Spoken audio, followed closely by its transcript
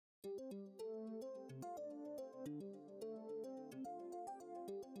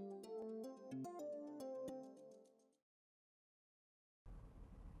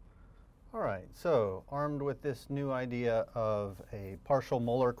right, so armed with this new idea of a partial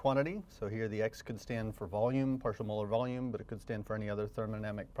molar quantity, so here the X could stand for volume, partial molar volume, but it could stand for any other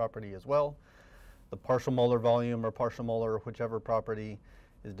thermodynamic property as well. The partial molar volume or partial molar, whichever property,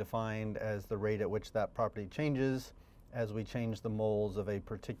 is defined as the rate at which that property changes as we change the moles of a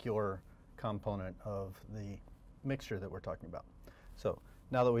particular component of the mixture that we're talking about. So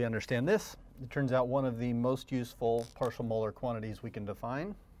now that we understand this, it turns out one of the most useful partial molar quantities we can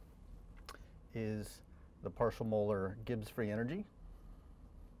define is the partial molar Gibbs free energy.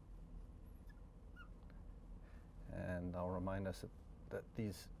 And I'll remind us that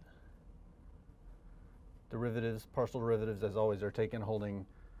these derivatives, partial derivatives, as always, are taken holding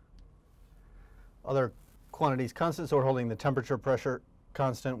other quantities constant. So we're holding the temperature, pressure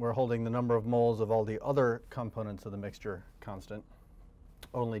constant. We're holding the number of moles of all the other components of the mixture constant,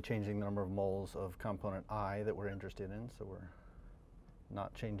 only changing the number of moles of component I that we're interested in. So we're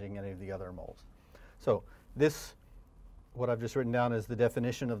not changing any of the other moles. So this, what I've just written down, is the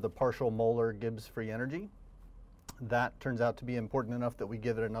definition of the partial molar Gibbs free energy. That turns out to be important enough that we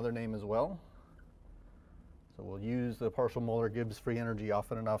give it another name as well. So we'll use the partial molar Gibbs free energy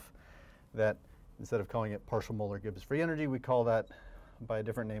often enough that instead of calling it partial molar Gibbs free energy, we call that by a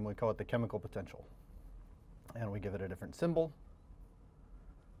different name. We call it the chemical potential. And we give it a different symbol.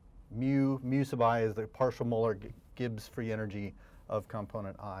 Mu sub I is the partial molar Gibbs free energy of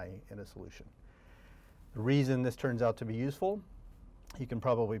component I in a solution. The reason this turns out to be useful, you can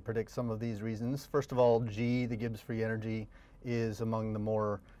probably predict some of these reasons. First of all, G, the Gibbs free energy, is among the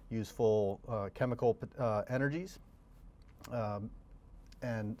more useful chemical energies.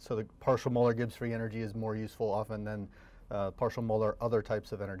 And so the partial molar Gibbs free energy is more useful often than partial molar other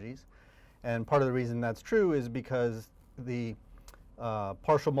types of energies. And part of the reason that's true is because the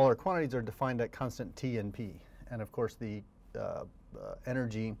partial molar quantities are defined at constant T and P. And of course, the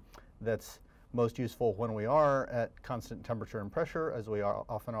energy that's most useful when we are at constant temperature and pressure, as we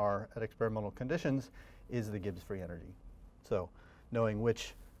often are at experimental conditions, is the Gibbs free energy. So knowing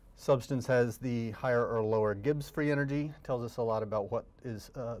which substance has the higher or lower Gibbs free energy tells us a lot about what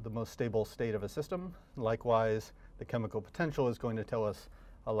is the most stable state of a system. Likewise, the chemical potential is going to tell us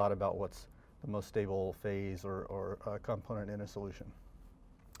a lot about what's the most stable phase or component in a solution.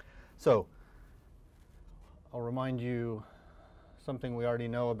 So I'll remind you something we already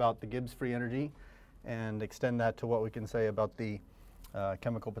know about the Gibbs free energy and extend that to what we can say about the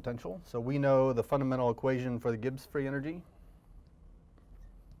chemical potential. So we know the fundamental equation for the Gibbs free energy.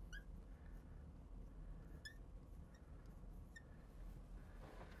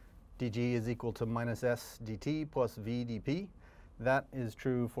 dG is equal to minus S dt plus V dP. That is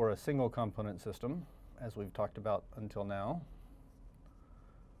true for a single component system, as we've talked about until now.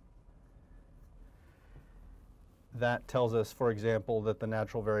 That tells us, for example, that the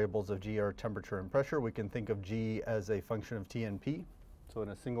natural variables of G are temperature and pressure. We can think of G as a function of T and P. So in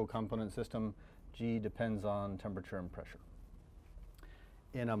a single component system, G depends on temperature and pressure.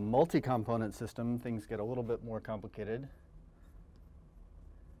 In a multi-component system, things get a little bit more complicated.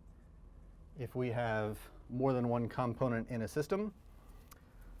 If we have more than one component in a system,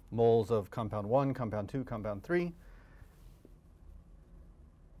 moles of compound 1, compound 2, compound 3,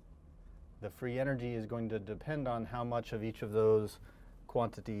 the free energy is going to depend on how much of each of those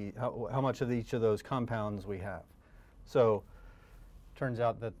how much of each of those compounds we have. So it turns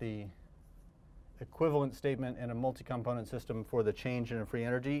out that the equivalent statement in a multi-component system for the change in a free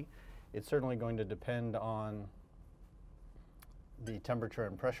energy, it's certainly going to depend on the temperature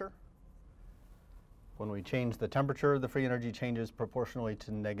and pressure. When we change the temperature, the free energy changes proportionally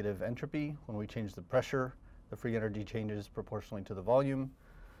to negative entropy. When we change the pressure, the free energy changes proportionally to the volume.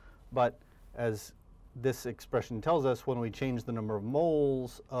 But as this expression tells us, when we change the number of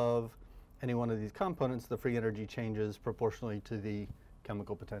moles of any one of these components, the free energy changes proportionally to the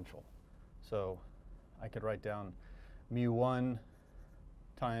chemical potential. So I could write down mu1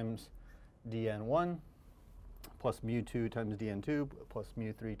 times dN1 plus mu2 times dN2 plus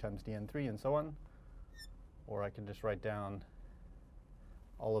mu3 times dN3 and so on. Or I can just write down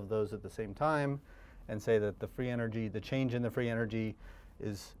all of those at the same time and say that the free energy, the change in the free energy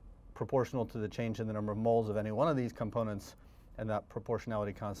is proportional to the change in the number of moles of any one of these components, and that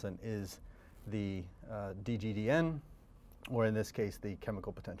proportionality constant is the dGdN, or in this case, the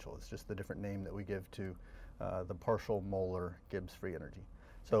chemical potential. It's just the different name that we give to the partial molar Gibbs free energy.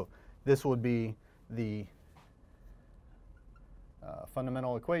 So this would be the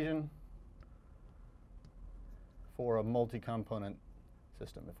fundamental equation for a multi-component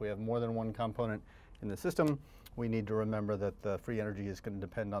system. If we have more than one component in the system, we need to remember that the free energy is going to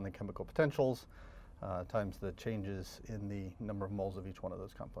depend on the chemical potentials times the changes in the number of moles of each one of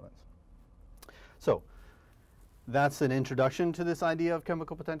those components. So that's an introduction to this idea of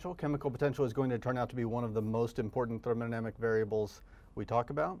chemical potential. Chemical potential is going to turn out to be one of the most important thermodynamic variables we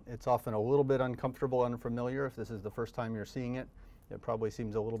talk about. It's often a little bit uncomfortable, unfamiliar. If this is the first time you're seeing it, it probably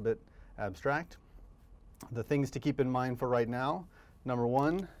seems a little bit abstract. The things to keep in mind for right now, number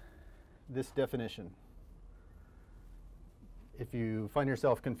one, this definition. If you find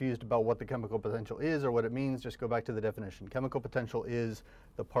yourself confused about what the chemical potential is or what it means, just go back to the definition. Chemical potential is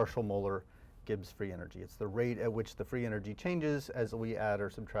the partial molar Gibbs free energy. It's the rate at which the free energy changes as we add or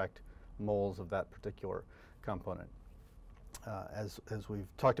subtract moles of that particular component. As we've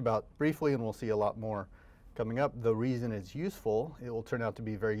talked about briefly, and we'll see a lot more coming up, the reason it's useful, it will turn out to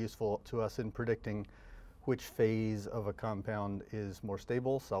be very useful to us in predicting which phase of a compound is more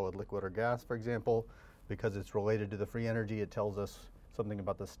stable, solid, liquid, or gas, for example. Because it's related to the free energy, it tells us something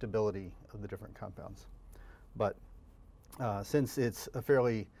about the stability of the different compounds. But since it's a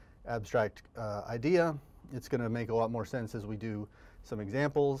fairly abstract idea, it's going to make a lot more sense as we do some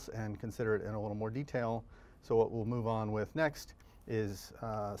examples and consider it in a little more detail. So what we'll move on with next is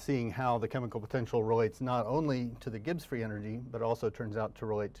seeing how the chemical potential relates not only to the Gibbs free energy, but also turns out to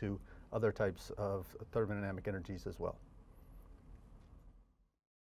relate to other types of thermodynamic energies as well.